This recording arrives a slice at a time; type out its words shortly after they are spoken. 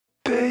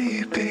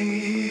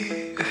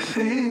Baby, I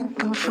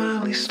think I'm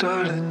finally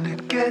starting to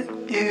get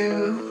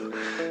you.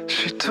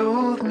 She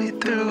told me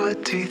through her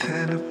teeth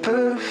and her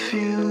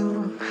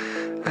perfume,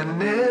 I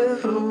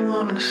never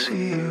wanna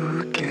see you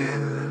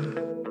again.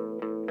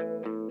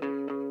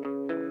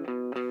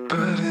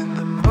 But in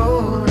the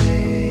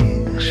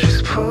morning,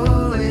 she's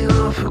pulling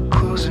off her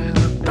clothes in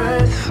the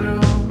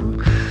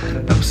bathroom.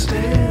 I'm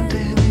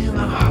standing in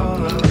the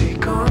hall, I'll be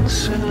gone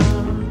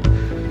soon.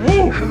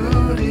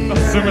 Who did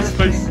That's so much I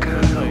space. think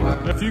I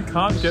If you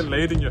can't get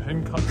laid in your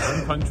home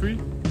country,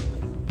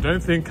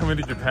 don't think coming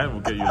to Japan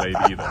will get you laid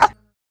either.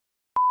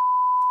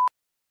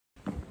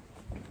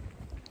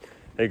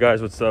 Hey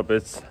guys, what's up?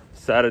 It's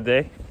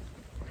Saturday.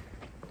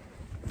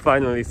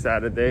 Finally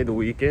Saturday, the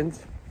weekend.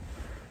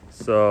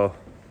 So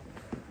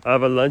I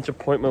have a lunch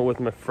appointment with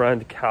my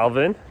friend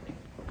Calvin.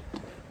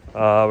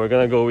 We're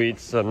gonna go eat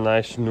some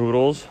nice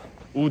noodles,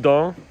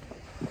 udon,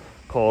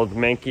 called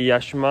Menki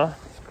Yashima.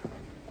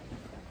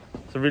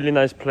 It's a really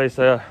nice place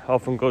I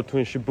often go to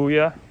in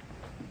Shibuya.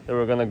 Then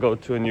we're gonna go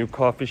to a new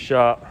coffee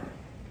shop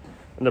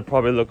and then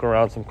probably look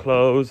around some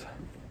clothes.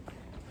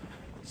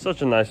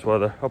 Such a nice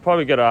weather. I'll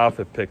probably get an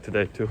outfit pick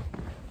today too.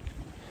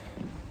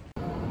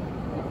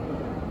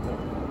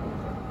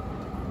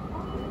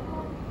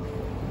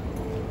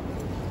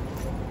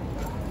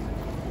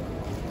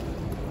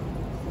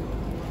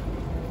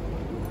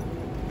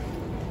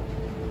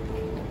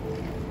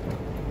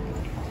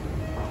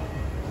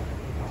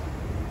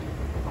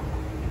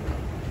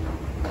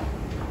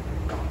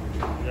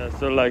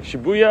 So like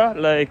Shibuya,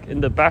 like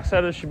in the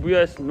backside of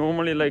Shibuya is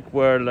normally like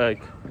where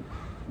like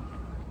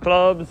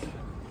clubs,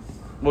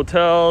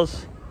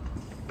 motels,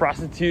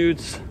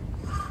 prostitutes.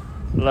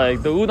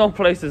 Like the udon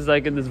place is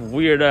like in this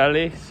weird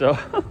alley, so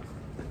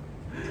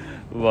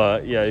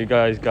but yeah, you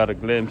guys got a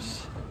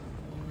glimpse.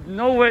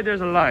 No way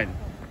there's a line.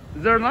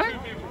 Is there a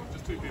line?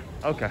 Just 2 people.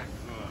 Okay.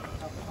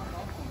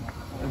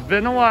 It's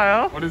been a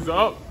while. What is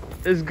up?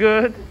 It's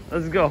good.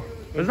 Let's go.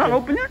 It's not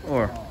open yet,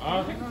 or?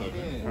 I think it's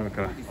open.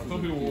 Okay. I saw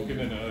people walking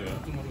in earlier.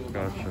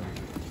 Gotcha.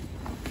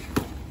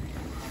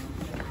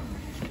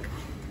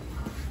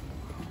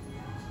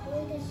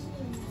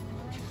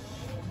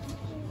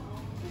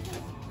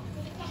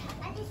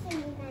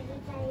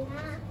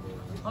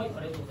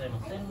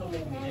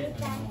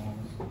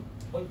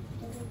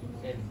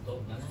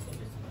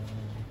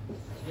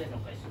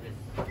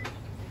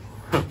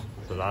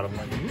 It's a lot of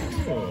money.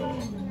 Oh.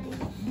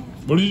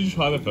 What did you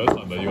try the first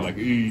time that you were like,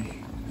 eee?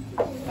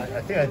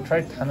 I think I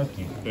tried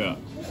tanuki. Yeah.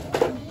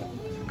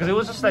 Because it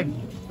was just like,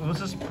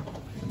 just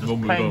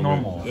plain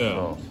normal. Yeah.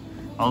 So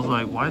I was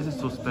like, why is it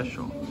so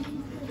special?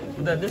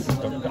 But then this is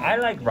I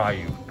like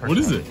Ryu. Personally. What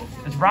is it?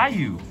 It's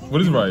Ryu.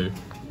 What is Ryu?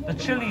 The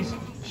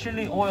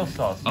chili oil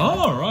sauce.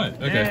 Oh, right.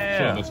 Okay, Yeah.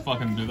 sure. Let's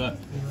fucking do that.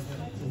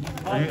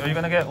 Are you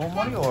gonna get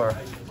omori or?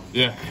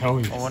 Yeah, hell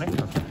yes. Omori?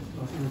 Okay.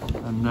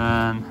 And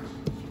then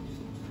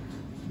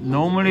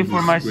normally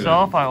for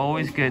myself, I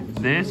always get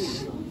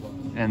this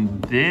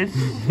and this.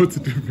 What's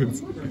the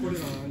difference?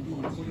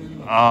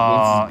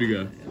 What's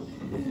bigger?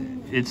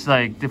 It's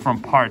like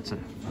different parts.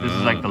 This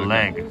is like the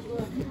leg.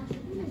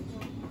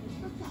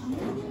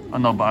 Oh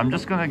no, but I'm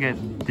just gonna get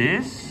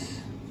this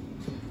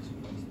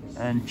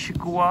and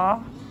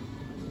chikuwa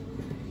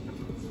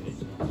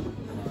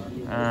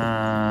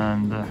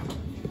and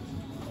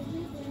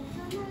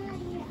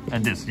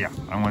this. Yeah,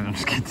 I'm gonna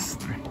just get this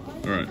 3.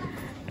 All right.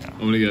 Yeah. I'm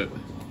gonna get.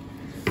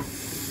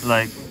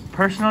 Like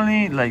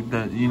personally, like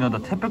the the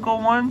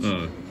typical ones.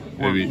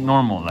 Were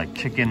normal, like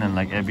chicken and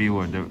like ebi,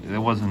 where there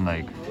wasn't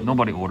like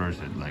nobody orders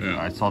it. Like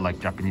I saw like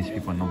Japanese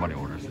people, nobody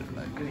orders it.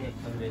 Like,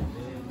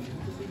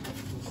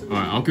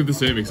 alright, I'll get the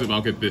same except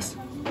I'll get this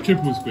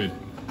triple squid.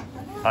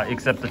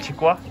 Except the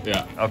chikwa.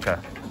 Yeah. Okay.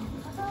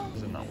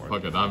 Does it not work?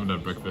 Fuck it, I haven't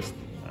done breakfast.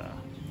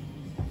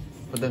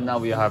 But then now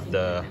we have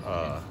the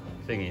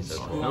thingies as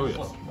well. Oh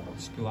yes.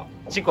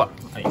 Chikwa.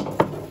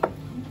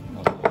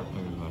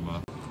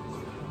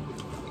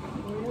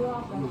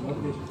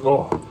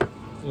 Oh.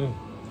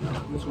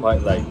 It's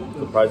quite like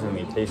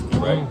surprisingly tasty,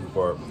 right?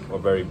 For a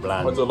very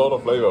bland. That's a lot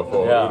of flavor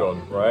for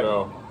udon, right?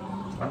 Yeah.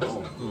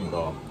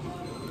 Oh.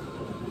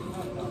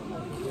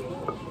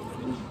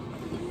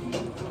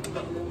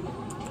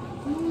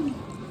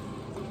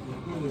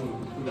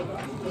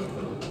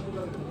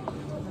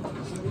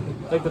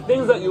 Like the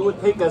things that you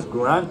would take as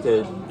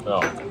granted,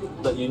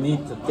 that you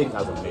need to think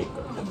as a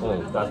maker.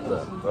 That's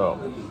the.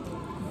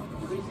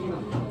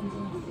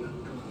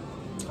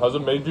 Has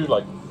it made you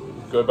like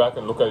go back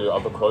and look at your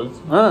other clothes?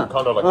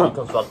 Kind of like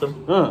reconstruct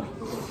them?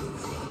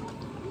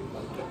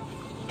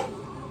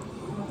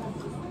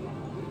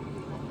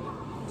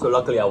 So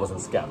luckily I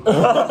wasn't scammed.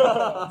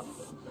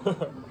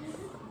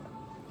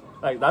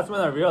 Like that's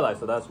when I realized.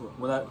 So that's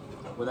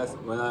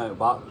when I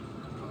bought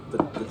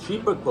the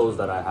cheaper clothes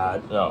that I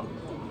had. Yeah.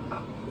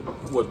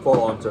 Would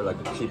fall onto like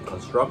a cheap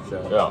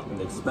construction. Yeah. And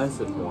the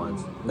expensive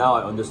ones. Now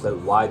I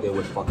understand why they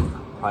would fucking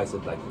price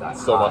it like that.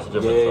 So much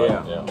difference,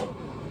 right? Yeah.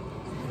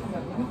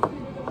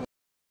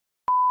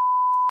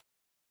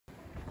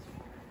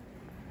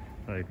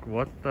 Like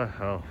what the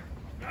hell?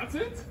 That's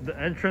it? The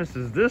entrance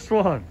is this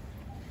one.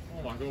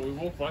 Oh my god, we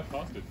walked right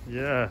past it.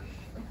 Yeah.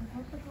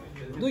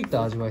 どういっ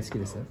た味わい好き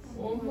です？ Do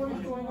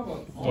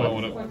I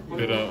want it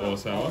bitter or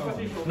sour?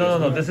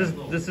 No. This is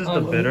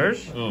the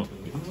bitters. Oh,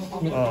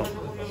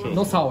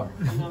 No sour.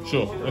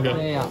 sure.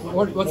 Okay. Yeah.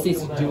 What's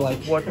this? Do you like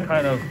What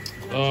kind of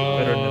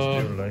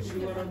bitterness do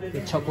you like?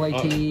 the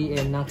chocolatey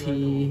and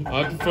nutty?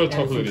 I prefer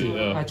chocolatey,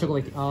 yeah. あ、チョコ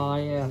レーティー。あ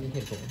ー、いや、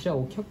じゃあ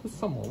お客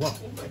様は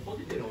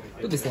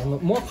どうですね。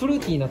もうフルー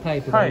ティーなタ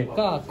イプなの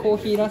か、コー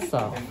ヒーらし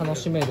さ楽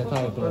しめる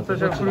タイプだと。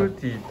私はフルー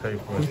ティータイ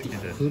プが好きで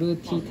す。フル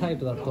ーティータイ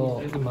プだ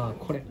と今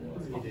これ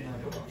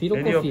フィロ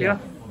コフィア、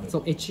そ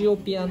うエチオ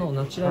ピアの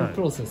ナチュラル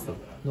プロセス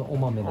のお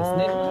豆です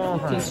ね。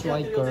It tastes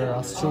like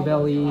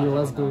strawberry,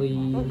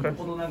 raspberry. Okay.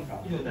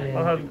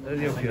 I'll have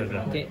Ethiopia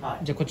then. Okay.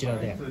 じゃあこちら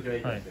で。は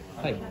い。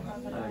はい。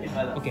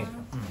OK。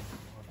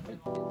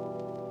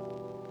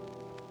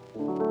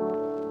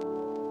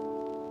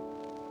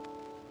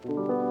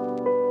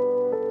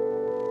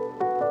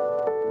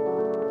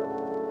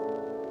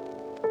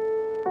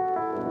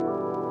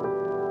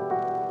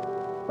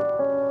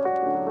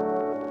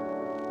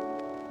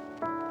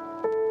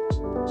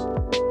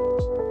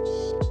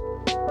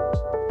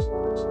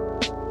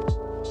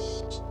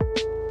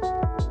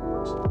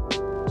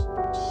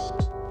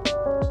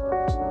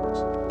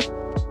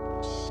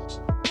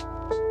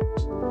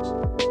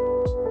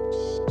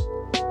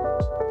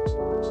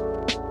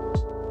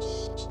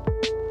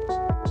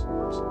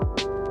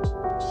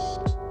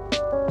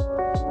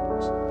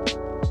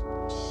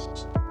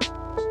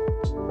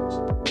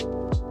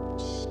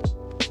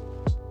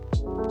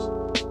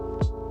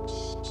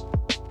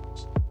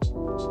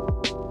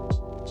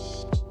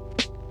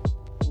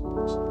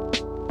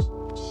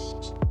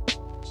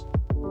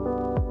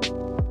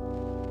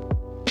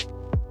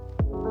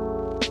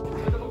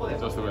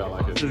Just the way I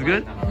like it. This is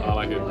good? I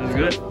like it. This is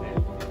good?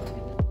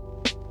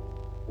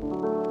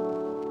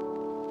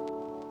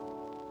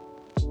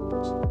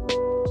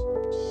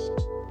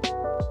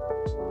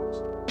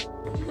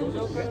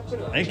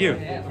 Thank you.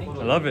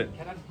 I love it.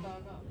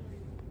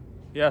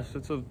 Yes,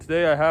 so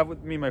today I have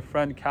with me my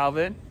friend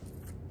Calvin.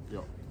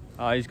 Yo.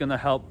 He's gonna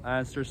help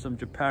answer some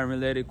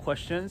Japan-related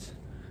questions.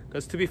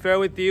 Because to be fair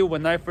with you,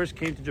 when I first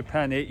came to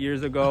Japan 8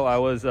 years ago, I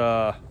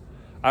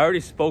already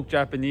spoke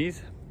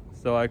Japanese,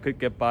 so I could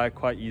get by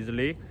quite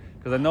easily.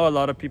 Because I know a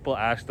lot of people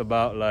asked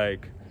about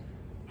like,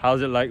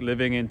 how's it like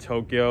living in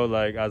Tokyo,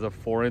 like as a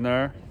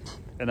foreigner,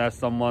 and as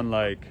someone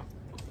like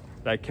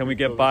can we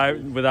get by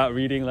without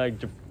reading like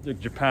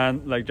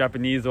Japan, like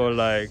Japanese or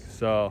like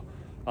so.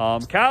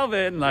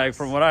 Calvin, like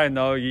from what I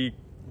know, he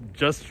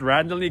just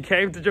randomly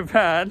came to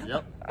Japan.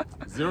 Yep.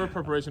 Zero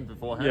preparation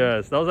beforehand.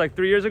 Yes, that was like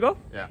 3 years ago.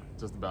 Yeah,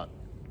 just about.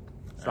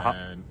 So how-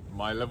 And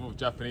my level of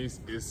Japanese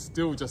is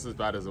still just as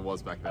bad as it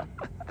was back then.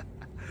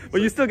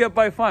 But you still get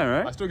by fine,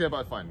 I right? still get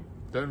by fine.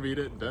 Don't read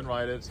it, don't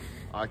write it.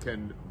 I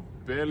can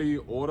barely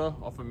order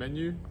off a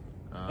menu.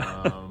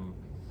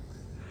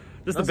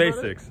 Just the That's about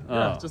it. basics.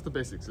 Yeah, just the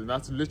basics. And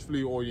that's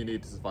literally all you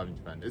need to survive in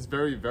Japan. It's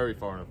very, very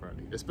foreigner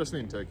friendly, especially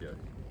in Tokyo.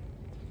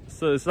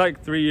 So it's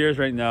like 3 years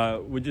right now.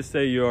 Would you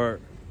say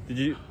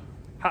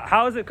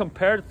how is it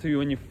compared to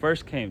when you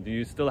first came? Do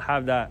you still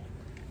have that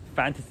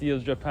fantasy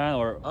of Japan,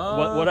 or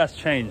what has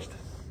changed?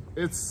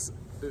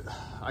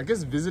 I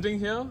guess visiting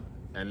here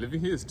and living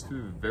here is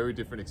two very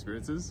different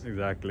experiences.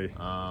 Exactly.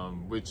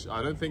 Which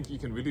I don't think you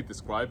can really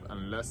describe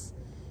unless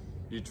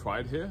you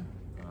tried here.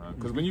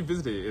 Because when you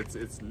visit here, it's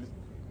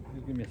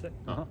Give me a sec.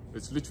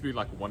 it's literally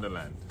like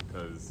Wonderland.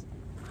 Because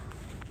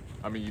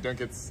I mean, you don't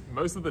get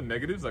most of the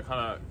negatives are kind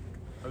of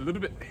a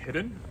little bit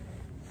hidden,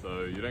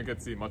 so you don't get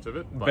to see much of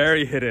it. But,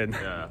 Very hidden.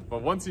 yeah,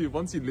 but once you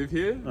live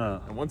here,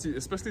 and once you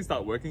especially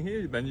start working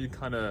here, then you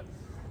kind of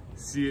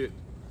see it,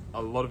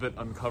 a lot of it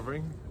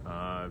uncovering.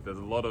 There's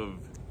a lot of,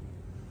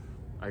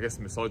 I guess,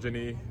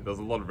 misogyny. There's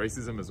a lot of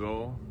racism as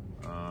well.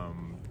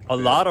 A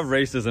lot of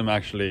racism,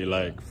 actually,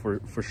 like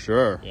for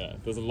sure. Yeah,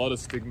 there's a lot of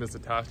stigmas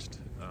attached.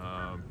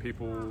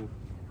 People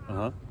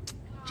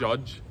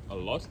judge a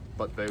lot,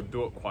 but they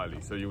do it quietly,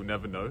 so you'll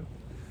never know.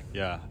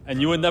 Yeah, and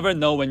you would never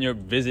know when you're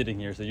visiting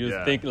here, so you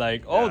Yeah. think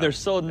like, oh, Yeah. they're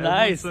so Everyone's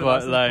nice, so but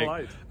nice and like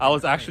polite. I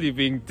was actually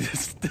being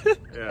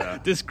Yeah.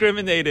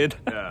 discriminated.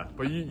 Yeah,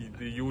 but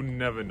you'll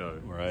never know.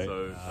 Right.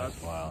 So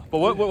That's wild. But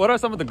what are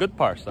some of the good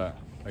parts? I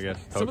guess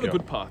some of the Tokyo?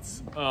 good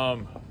parts.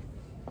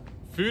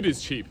 Food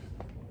is cheap.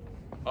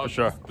 For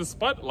sure.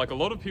 Despite like a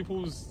lot of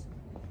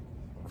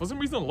for some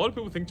reason, a lot of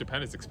people think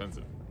Japan is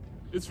expensive.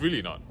 It's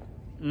really not.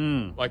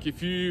 Like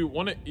if you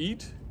want to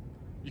eat,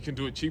 you can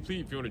do it cheaply.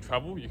 If you want to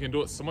travel, you can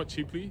do it somewhat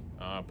cheaply.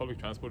 Public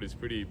transport is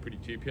pretty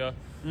cheap here.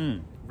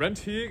 Rent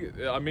here,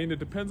 I mean, it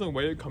depends on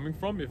where you're coming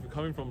from. If you're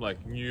coming from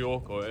like New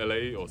York or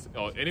LA or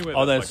anywhere,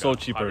 Oh, that's that's like so a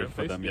cheaper high-rent for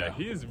place, them, Yeah, yeah.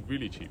 here is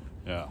really cheap.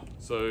 Yeah.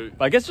 So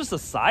But I guess just the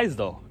size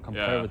though,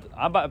 compared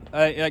Yeah.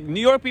 with like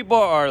New York people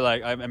are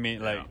like I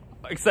mean like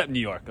except New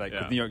York, like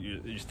 'cause Yeah. New York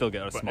you still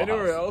get a but small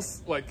anywhere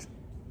house. else, like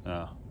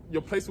Yeah.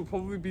 your place will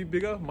probably be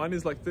bigger. Mine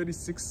is like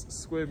 36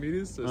 square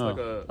meters, so it's like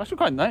Actually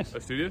quite nice. a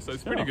studio, so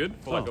it's pretty Yeah. good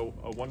for like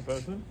a one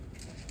person.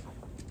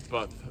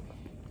 But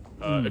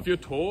If you're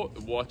tall,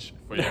 watch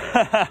for your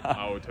hair.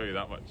 I will tell you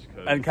that much.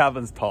 And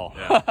Calvin's tall.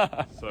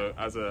 Yeah. So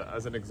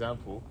as an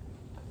example.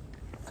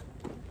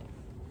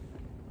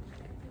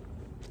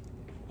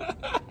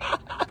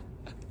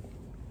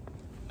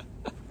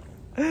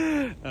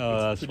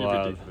 That's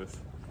wild. Ridiculous.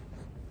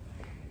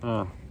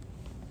 Oh.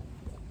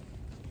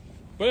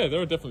 But yeah,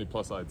 there are definitely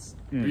plus sides.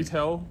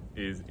 Retail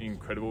is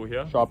incredible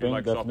here. Shopping,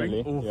 if you like definitely.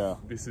 shopping, Yeah.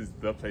 this is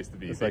the place to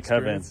be. It's the like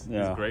heaven.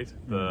 experience is great.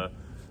 The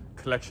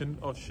collection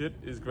of shit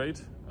is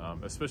great,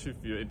 especially if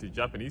you're into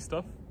Japanese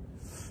stuff.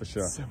 For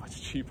sure. So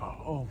much cheaper.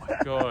 Oh my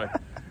god,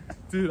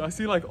 dude! I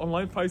see like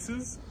online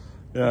prices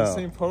for Yeah. the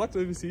same product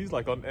overseas,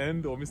 like on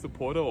End or Mr.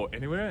 Porter or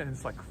anywhere, and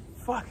it's like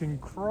fucking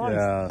Christ.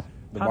 Yeah.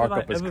 The How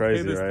markup did I is ever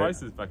crazy, pay those right?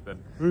 prices back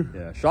then?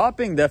 Yeah,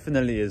 shopping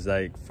definitely is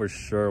like for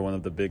sure one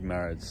of the big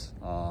merits.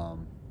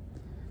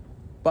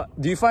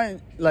 But do you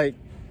find like,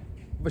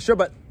 for sure,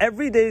 but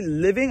everyday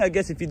living, I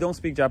guess if you don't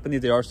speak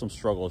Japanese, there are some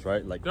struggles,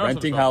 right? Like There are some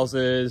renting struggles.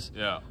 houses,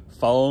 Yeah.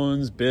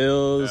 phones,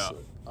 bills.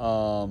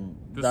 Yeah.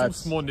 There's That's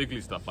some small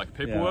niggly stuff like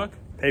yeah. paperwork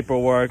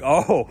Paperwork.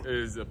 Oh,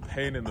 is a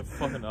pain in the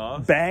fucking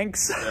ass.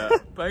 banks. Yeah.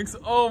 Banks.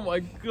 Oh my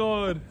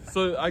god.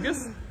 So I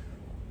guess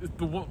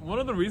one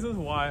of the reasons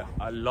why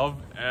I love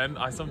and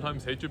I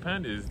sometimes hate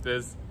Japan is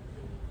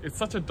it's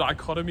such a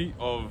dichotomy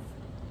of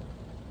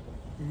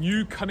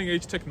new cutting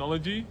edge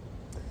technology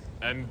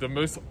and the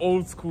most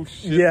old school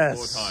shit Yes.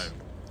 of all time.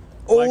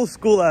 Old Like-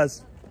 school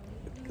as,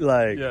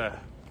 like Yeah.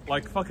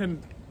 Like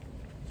fucking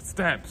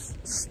stamps.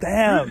 Who the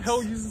stamps.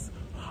 hell uses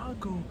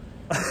Hago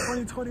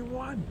in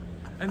 2021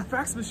 and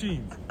fax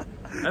machines?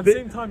 At They- the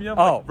same time, you have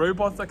oh. like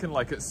robots that can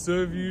like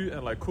serve you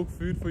and like cook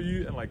food for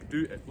you and like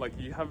do like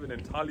you have an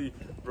entirely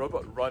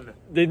robot-run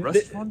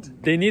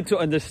restaurant. They need to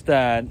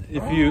understand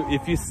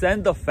if you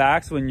send the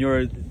fax when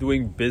you're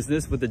doing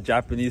business with a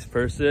Japanese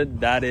person,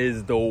 that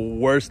is the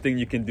worst thing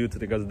you can do to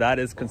them because that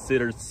is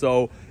considered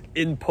so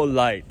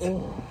impolite.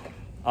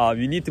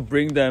 You need to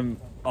bring them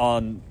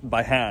on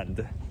by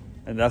hand.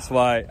 And that's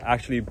why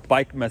actually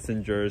bike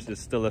messengers is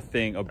still a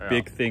thing, a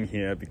big thing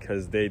here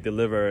because they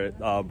deliver it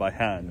by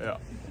hand. Yeah.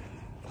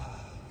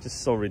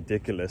 Just so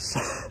ridiculous.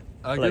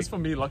 I guess for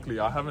me, luckily,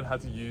 I haven't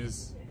had to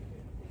use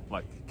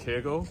like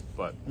Keigo,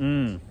 but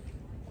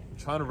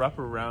trying to wrap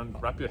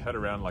your head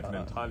around like an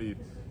entirely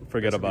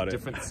Forget about it.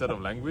 different set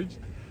of language.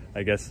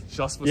 I guess.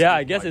 Just for Yeah, I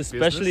speaking, guess like,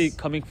 especially business.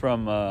 coming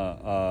from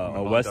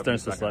a Western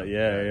non-Japanese society.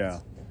 background. Yeah.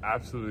 It's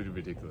absolutely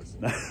ridiculous.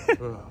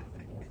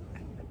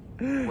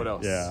 What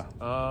else? Yeah.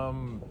 I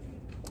don't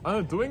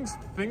know, doing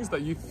things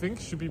that you think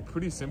should be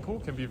pretty simple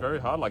can be very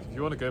hard. Like if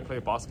you want to go play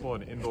basketball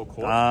on an indoor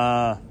court,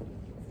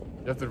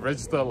 you have to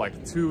register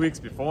like 2 weeks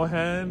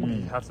beforehand.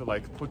 You have to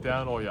like put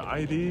down all your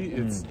ID.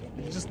 It's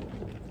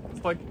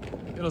like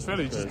in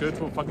Australia, you just go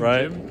to a fucking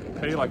gym,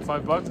 pay like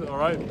 $5. All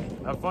right,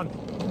 have fun.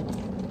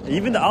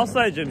 Even the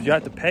outside gyms, you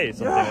have to pay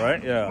something,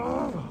 right?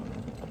 Yeah.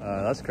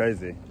 That's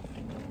crazy.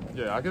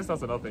 Yeah, I guess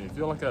that's another thing. If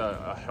you're like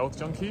a health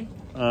junkie,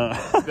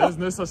 there's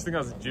no such thing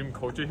as gym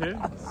culture here.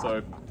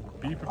 So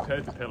be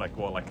prepared to pay like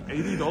what, like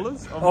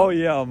 $80 Oh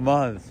yeah, a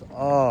month.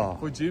 Oh.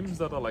 for gyms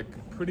that are like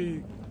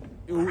pretty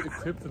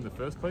ill-equipped in the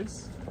first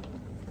place.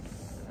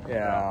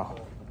 Yeah.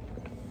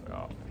 Yeah.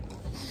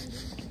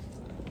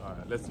 All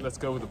right, let's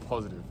go with the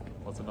positive.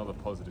 What's another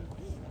positive?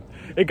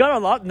 It got a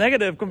lot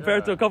negative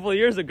compared to Yeah. a couple of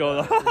years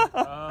ago.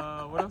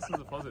 What else is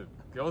a positive?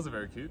 Girls are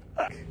very cute.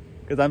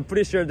 Because I'm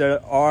pretty sure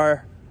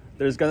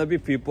there's gonna be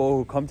people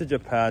who come to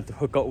Japan to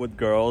hook up with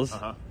girls.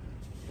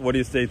 What do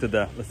you say to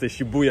them? Let's say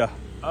Shibuya.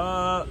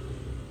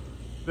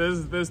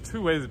 There's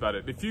two ways about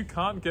it. If you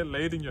can't get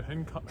laid in your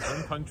home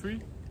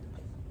country,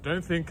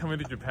 don't think coming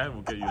to Japan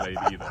will get you laid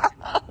either.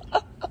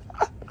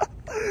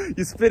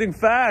 You're spitting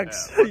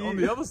facts. Yeah. But on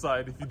the other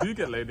side, if you do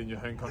get laid in your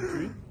home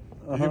country,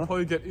 you'll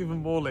probably get even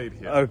more laid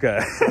here. Okay.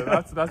 So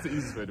that's the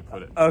easiest way to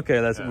put it. Okay,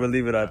 Yeah. we'll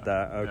leave it at Yeah.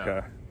 that. Okay.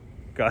 Yeah.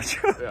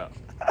 Gotcha. Yeah.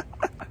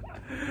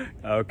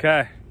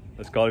 Okay.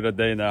 Let's call it a good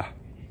day now.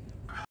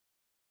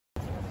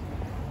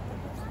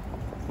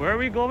 Where are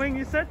we going,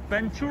 you said?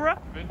 Ventura?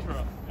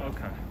 Ventura.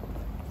 Okay.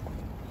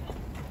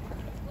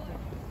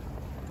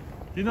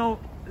 You know,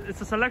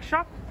 it's a select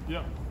shop?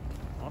 Yeah.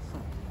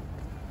 Awesome.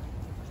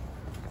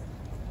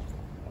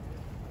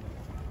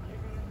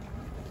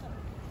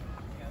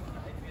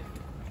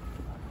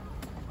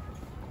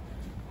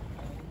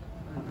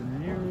 The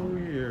New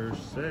Year's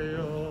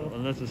sale.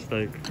 Unless it's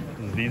like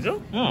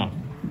diesel? Yeah.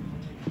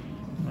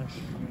 Nice.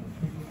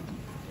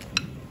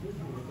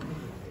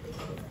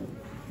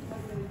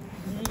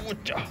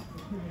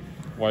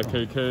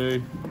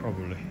 YKK.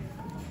 Probably.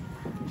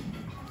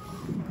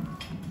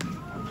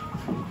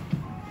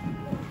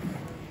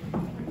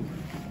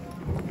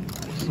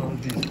 What's all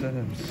these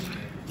denims?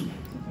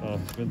 Oh,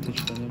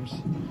 vintage denims.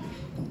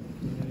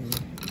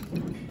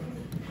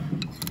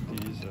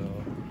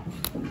 Diesel.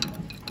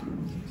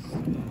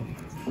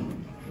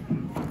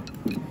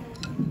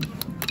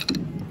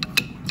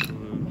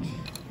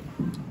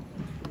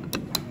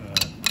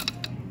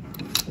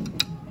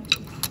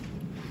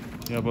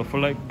 Yeah, but for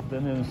like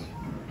denims.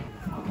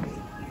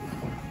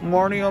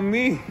 Morning on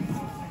me.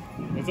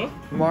 What's up?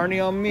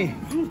 Morning on me.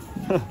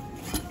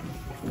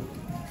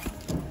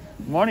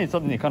 Marnie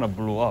suddenly kind of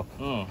blew up.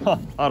 Oh.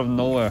 Out of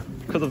nowhere.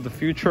 Because of the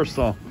Future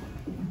song.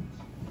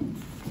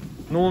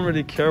 No one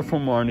really cared for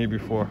Marnie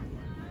before.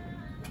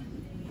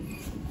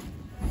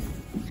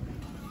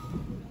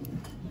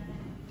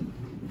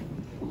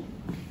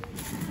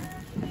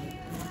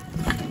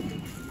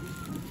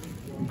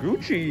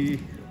 Gucci.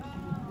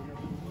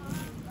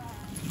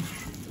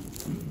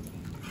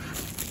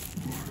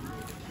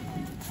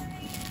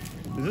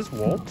 Is this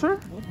Walter?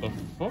 What the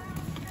fuck?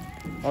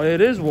 Oh,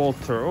 it is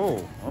Walter.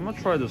 Oh, I'm gonna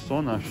try this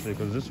one actually,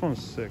 because this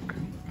one's sick.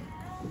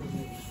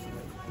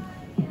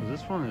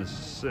 This one is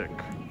sick.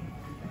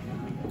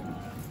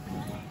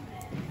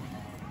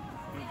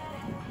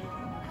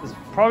 It's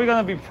probably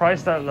gonna be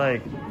priced at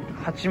like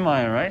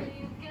 8만 yen, right?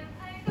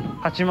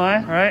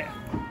 8만 yen, right?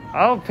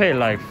 I'll pay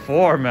like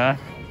 4, man.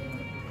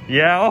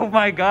 Yeah, oh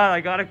my god,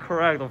 I got it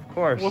correct, of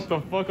course. What the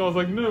fuck? I was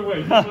like, no way.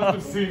 You must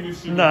have seen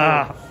this shit.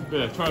 Nah. Before.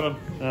 Yeah, try it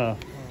on.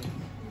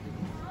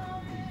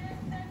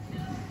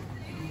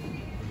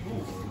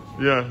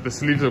 Yeah, the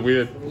sleeves are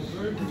weird.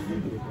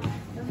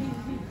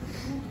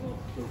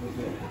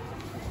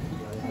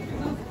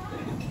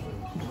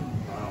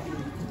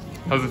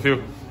 How's it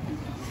feel?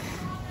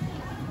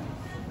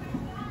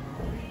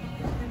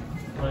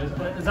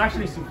 It's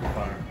actually super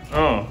fire.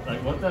 Oh,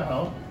 Like, what the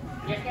hell?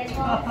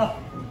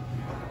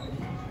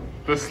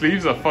 the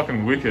sleeves are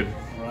fucking wicked.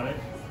 Right?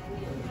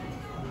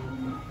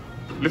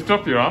 Lift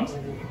up your arms.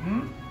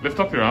 Lift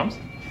up your arms.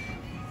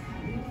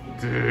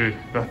 Dude,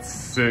 that's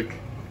sick.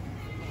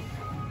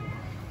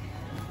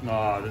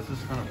 Nah, this is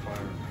kind of fire.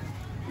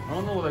 I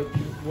don't know like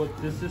what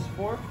this is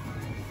for.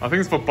 I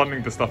think it's for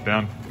buttoning the stuff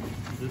down.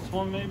 This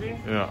one maybe?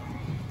 Yeah.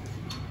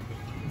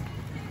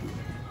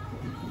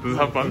 Does it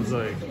have buttons?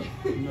 Like,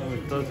 no,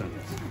 it doesn't.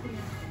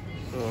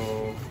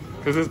 So,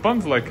 Because there's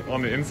buttons like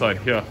on the inside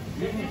here.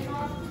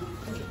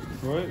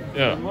 right? Yeah.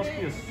 There must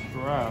be a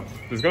strap.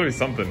 There's gotta be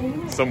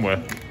something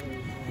somewhere.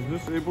 Is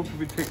this able to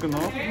be taken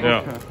off?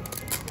 Yeah. Okay.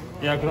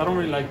 Yeah, because I don't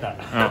really like that.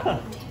 Oh.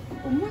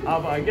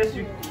 But I guess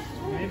you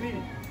maybe.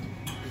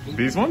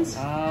 These ones?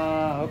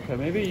 Okay.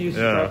 Maybe you Yeah.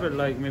 strap it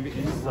like maybe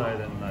inside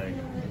and like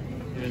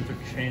you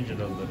interchange it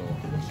a little.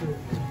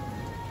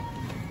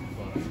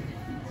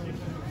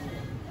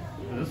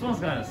 This one's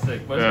kind of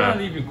sick, but it's Yeah.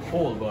 gonna leave you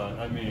cold. But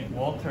I mean,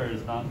 Walter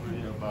is not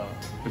really about.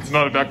 It's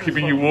not about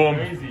keeping you fucking warm.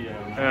 Crazy,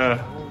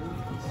 Yeah.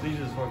 Sleeves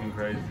is fucking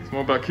crazy. It's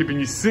more about keeping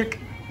you sick.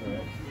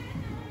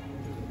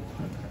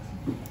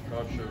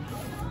 Gotcha.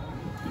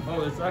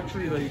 Oh, it's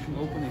actually like you can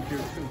open it here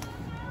too.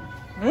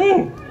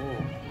 Woo!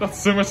 That's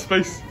so much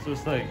space. So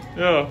it's like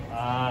Yeah.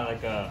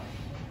 like a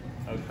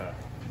okay.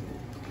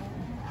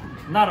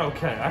 Not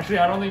okay. Actually,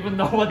 I don't even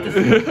know what this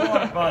is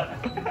for, but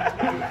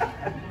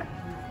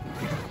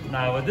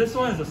nah. But this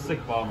one is a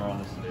sick bomber,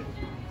 honestly.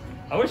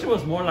 I wish it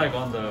was more like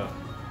on the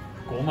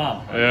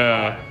Gomam.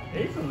 Yeah.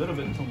 It's a little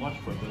bit too much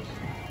for this.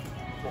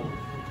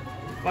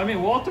 But I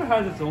mean, Walter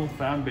has its own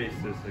fan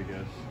bases, I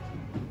guess.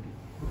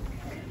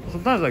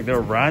 Sometimes like there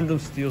are random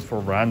steals for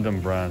random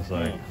brands,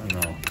 like I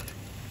know.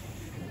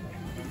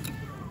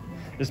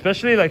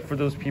 Especially like for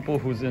those people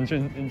who's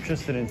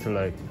interested into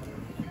like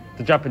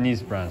the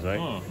Japanese brands, right?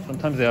 Oh.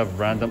 Sometimes they have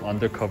random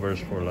undercovers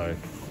for like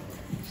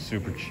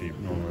super cheap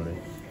normally.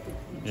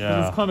 And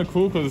Yeah. it's kind of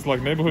cool because it's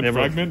like Neighborhood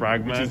Neighborhood Fragment, which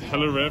Fragment. is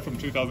hella rare from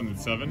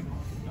 2007.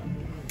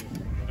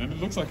 And it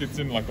looks like it's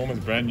in like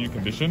almost brand new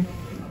condition.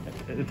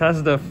 It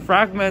has the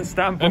fragment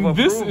stamp of And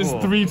this is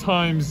approval. 3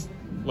 times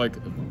like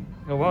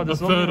Oh wow, this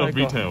a is only third of like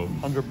retail.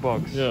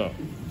 $100. Yeah.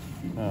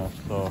 Yeah,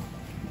 so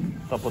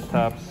double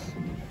taps.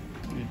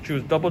 You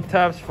choose double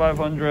taps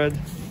 500,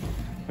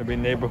 maybe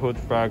neighborhood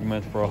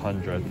fragment for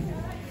 100.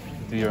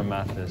 Do your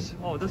math is.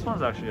 Oh, this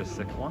one's actually a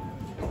sick one.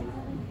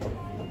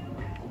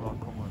 Oh,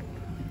 come on.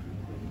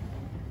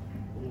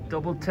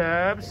 Double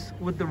taps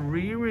with the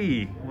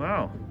Riri.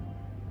 Wow.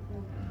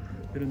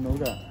 Didn't know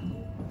that.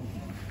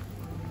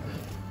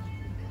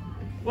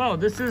 Wow,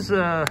 this is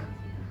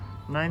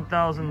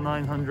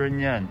 9,900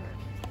 yen.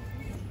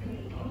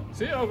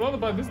 See, I'd rather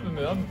buy this than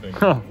the other thing.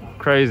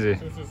 Crazy.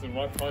 Since it's the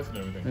right price and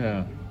everything.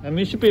 Yeah, I mean,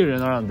 it should be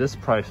around this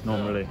price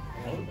normally.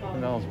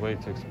 And that was way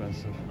too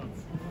expensive.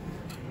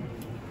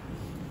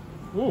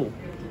 Ooh.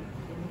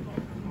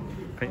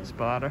 Paint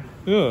splatter.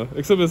 Yeah,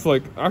 except it's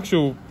like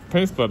actual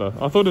paint splatter.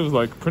 I thought it was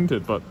like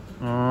printed, but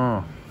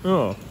Oh,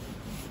 oh.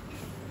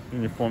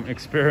 uniform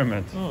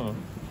experiment. Oh.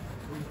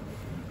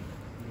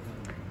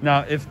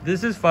 Now, if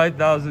this is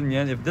 5,000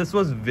 yen, if this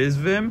was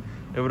Visvim,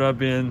 it would have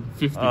been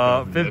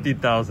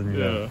 50,000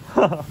 yen.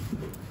 Yeah.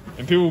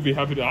 And people will be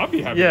happy to. I'll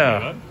be happy Yeah.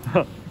 to do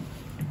that.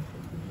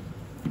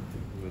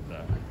 With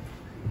that.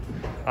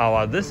 Oh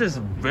wow, this is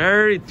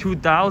very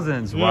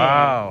 2000s. Yeah.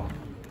 Wow,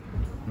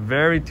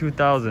 very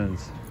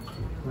 2000s.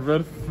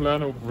 Red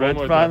flannel. Red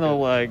bomber flannel,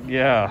 jacket. like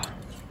yeah,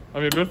 I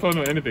mean, red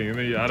flannel anything, and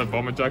then you add a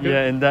bomber jacket.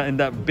 yeah, in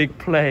that big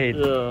plate.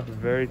 Yeah.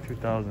 Very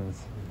 2000s.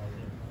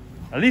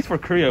 At least for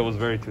Korea, it was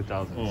very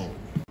 2000s. Oh.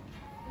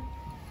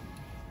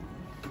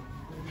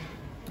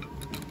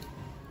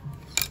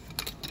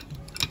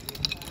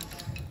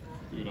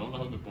 Dude, I don't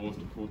have the balls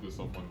to pull this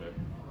off one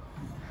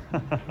day.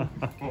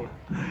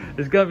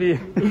 It's gotta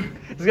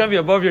be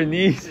above your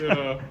knees.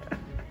 Yeah.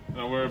 And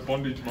I wear a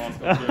bondage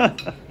mask up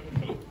here.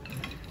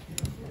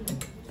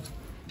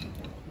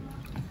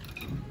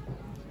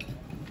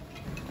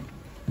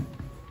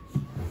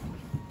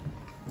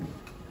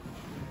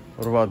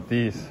 What about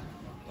these?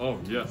 Oh,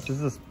 yes.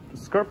 This is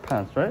skirt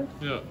pants, right?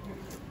 Yeah.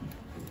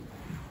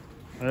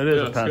 It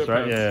is Yeah, a pants, skirt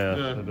right? pants. Yeah,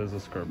 Yeah. it is a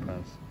skirt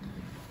pants.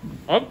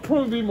 I'd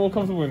probably be more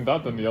comfortable in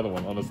that than the other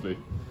one, honestly.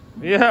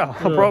 Yeah,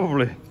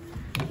 probably.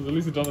 Because at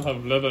least it doesn't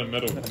have leather and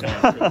metal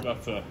combined. 'Cause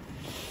that's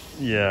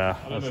Yeah,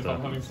 I don't know if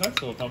I'm having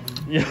sex or if I'm...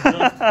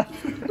 Yeah.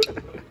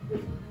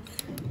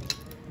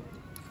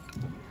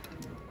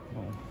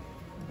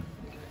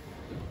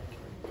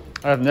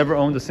 I've never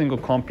owned a single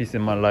comb piece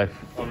in my life.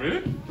 Oh,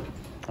 really?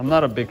 I'm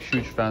not a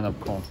huge fan of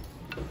comb.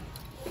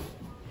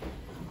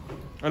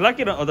 I like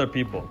it on other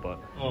people, but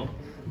Oh.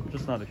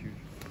 just not a huge.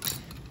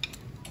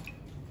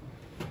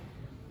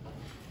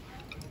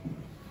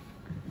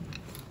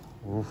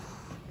 Oof.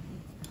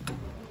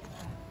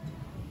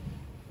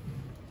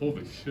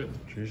 Holy shit.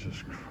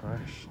 Jesus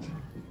Christ.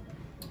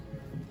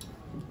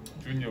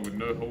 Junior with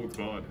no holds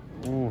barred.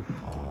 Oof.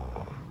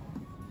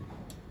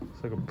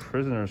 It's like a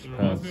prisoner's It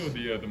reminds pants.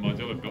 me of the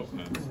Margiela belt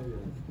pants.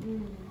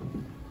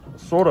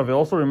 Sort of. It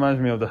also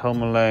reminds me of the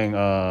Helmut Lang,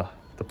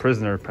 the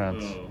prisoner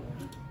pants. Oh.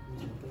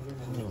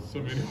 So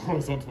many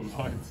horizontal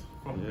lines.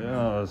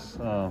 Yeah, it's,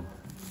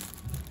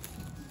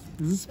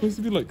 Is this supposed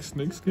to be like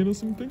snakeskin or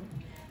something?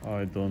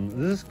 I don't.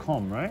 This is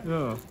comb, right?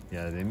 Yeah.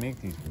 Yeah, they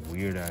make these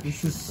weird ass. This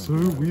shit is so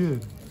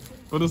weird.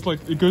 But it's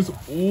like, it goes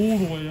all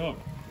the way up.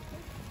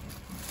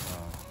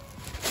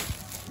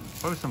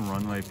 Probably some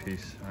runway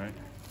piece, right?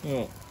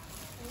 Yeah.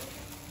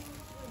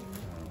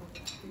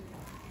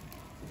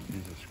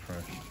 Jesus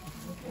Christ.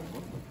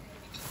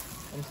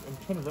 I'm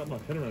trying to wrap my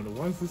head around it.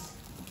 Why is this?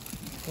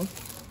 What?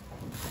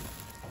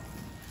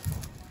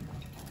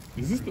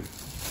 Is this the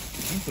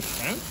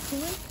pants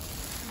somewhere?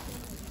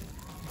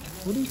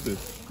 What is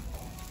this?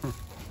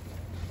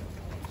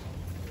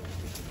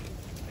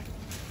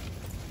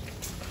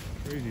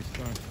 Crazy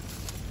stuff.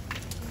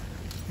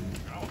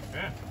 Oh,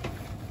 man.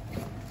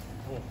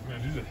 Oh,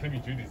 man, this is a heavy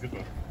duty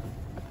zipper.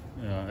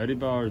 Yeah, Eddie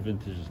Bauer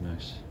vintage is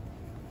nice.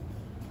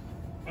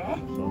 Ah.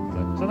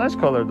 It's a nice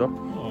color though.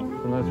 Oh.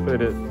 It's a nice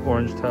faded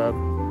orange tab.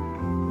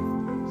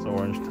 It's an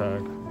orange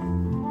tag.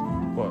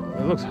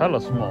 But it looks hella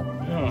small.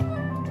 Yeah.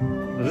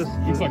 This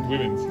Looks like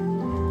women's.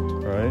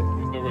 right?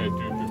 There's no way a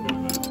dude could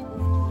wear that.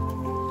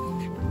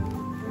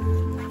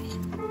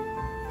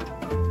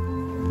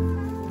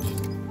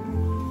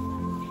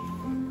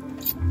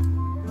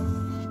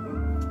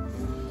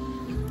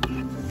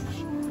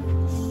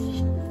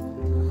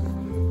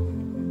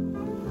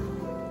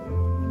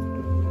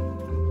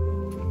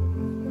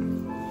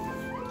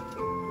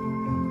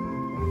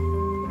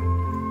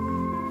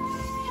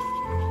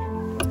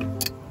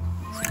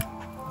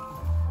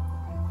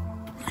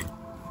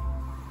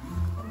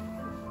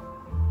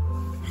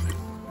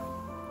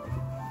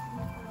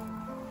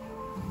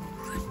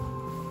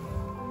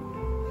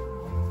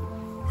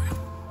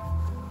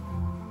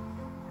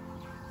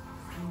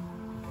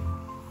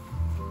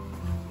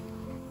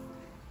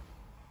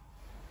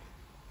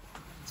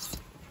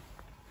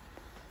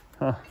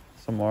 Huh,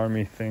 some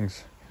army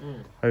things.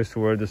 I used to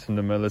wear this in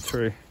the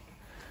military.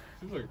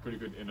 Seems like a pretty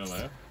good inner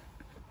layer.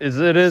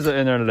 It is an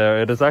inner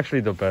layer. It is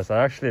actually the best.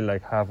 I actually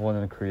like have one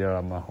in Korea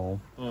at my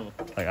home. Oh.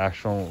 Like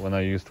actual when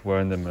I used to wear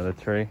in the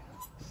military.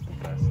 It's the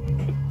best.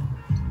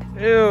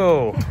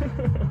 Ew.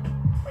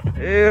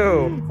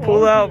 Ew.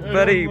 Pull out,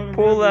 Betty.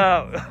 Pull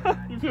out.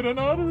 You've hit an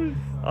artery.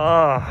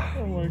 Ah.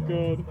 Oh my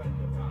god.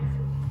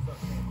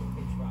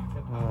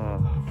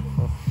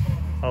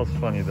 That was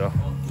funny though.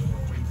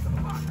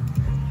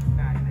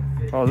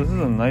 Oh, this is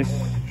a nice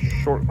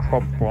short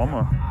crop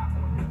bomber.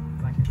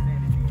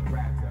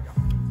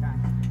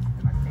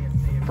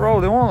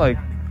 Bro, they want like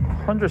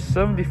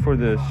 170 for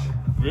this.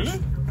 Really?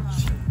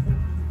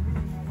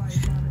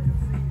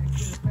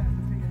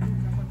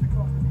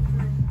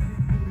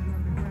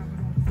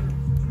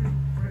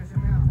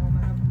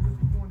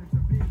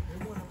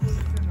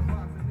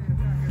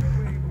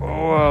 Oh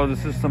wow,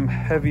 this is some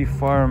heavy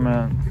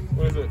fireman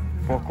What is it?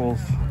 buckles.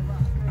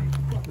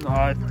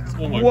 Nah,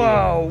 Oh my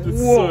wow, god.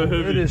 It's whoa, so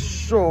heavy. it is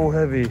so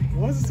heavy.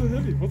 Why is it so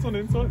heavy? What's on the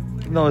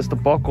inside? No, it's the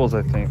buckles,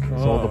 I think.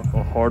 It's all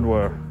the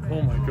hardware.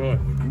 Oh my god.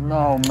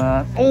 No,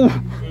 man.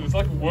 Oh! It's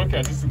like a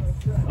workout just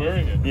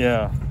wearing it.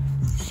 Yeah.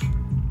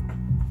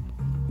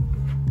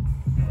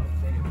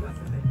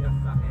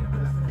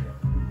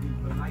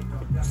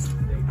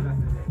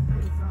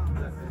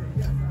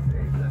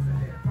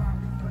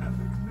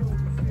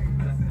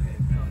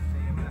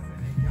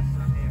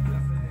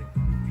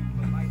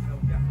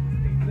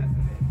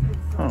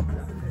 Huh.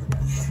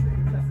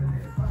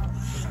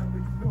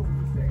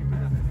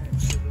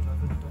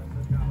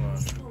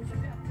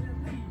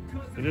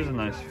 It is a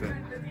nice fit.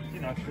 You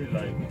can actually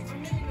like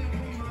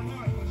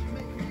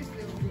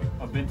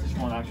a vintage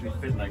one actually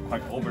fit like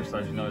quite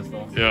oversized, you know, it's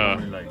not Yeah.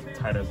 really like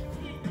tightest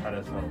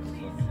ones.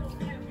 So.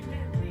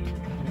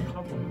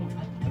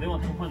 I didn't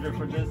want 200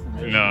 for this and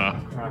they Nah.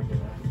 cracked it.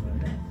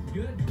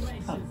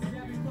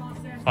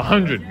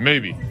 100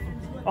 maybe.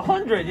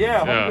 100, yeah,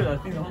 100. Yeah. I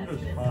think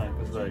 100 is fine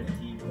because, like,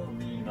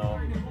 you know,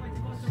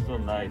 it's still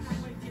nice.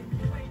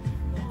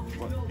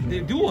 They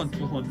do want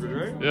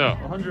 200, right?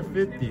 Yeah.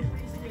 150.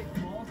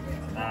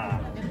 Nah.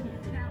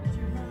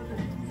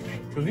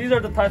 Because these are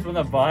the types when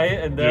I buy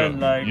it and then,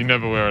 Yeah. like, You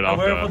never wear it I after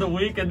wear it that. for the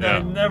week and then I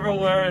Yeah. never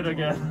wear it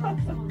again.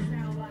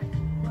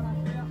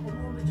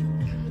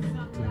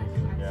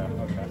 Yeah,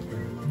 okay.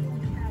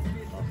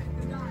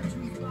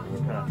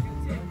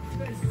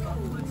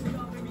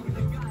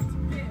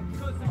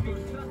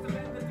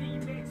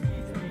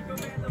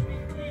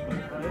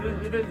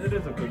 It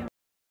is a good.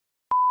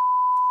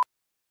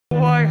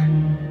 Why?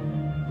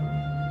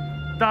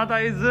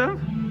 Dadaism?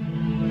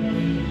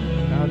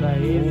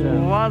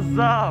 Dadaism. What's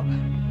up?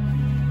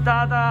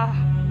 Dada.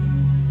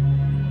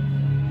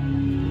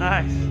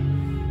 Nice.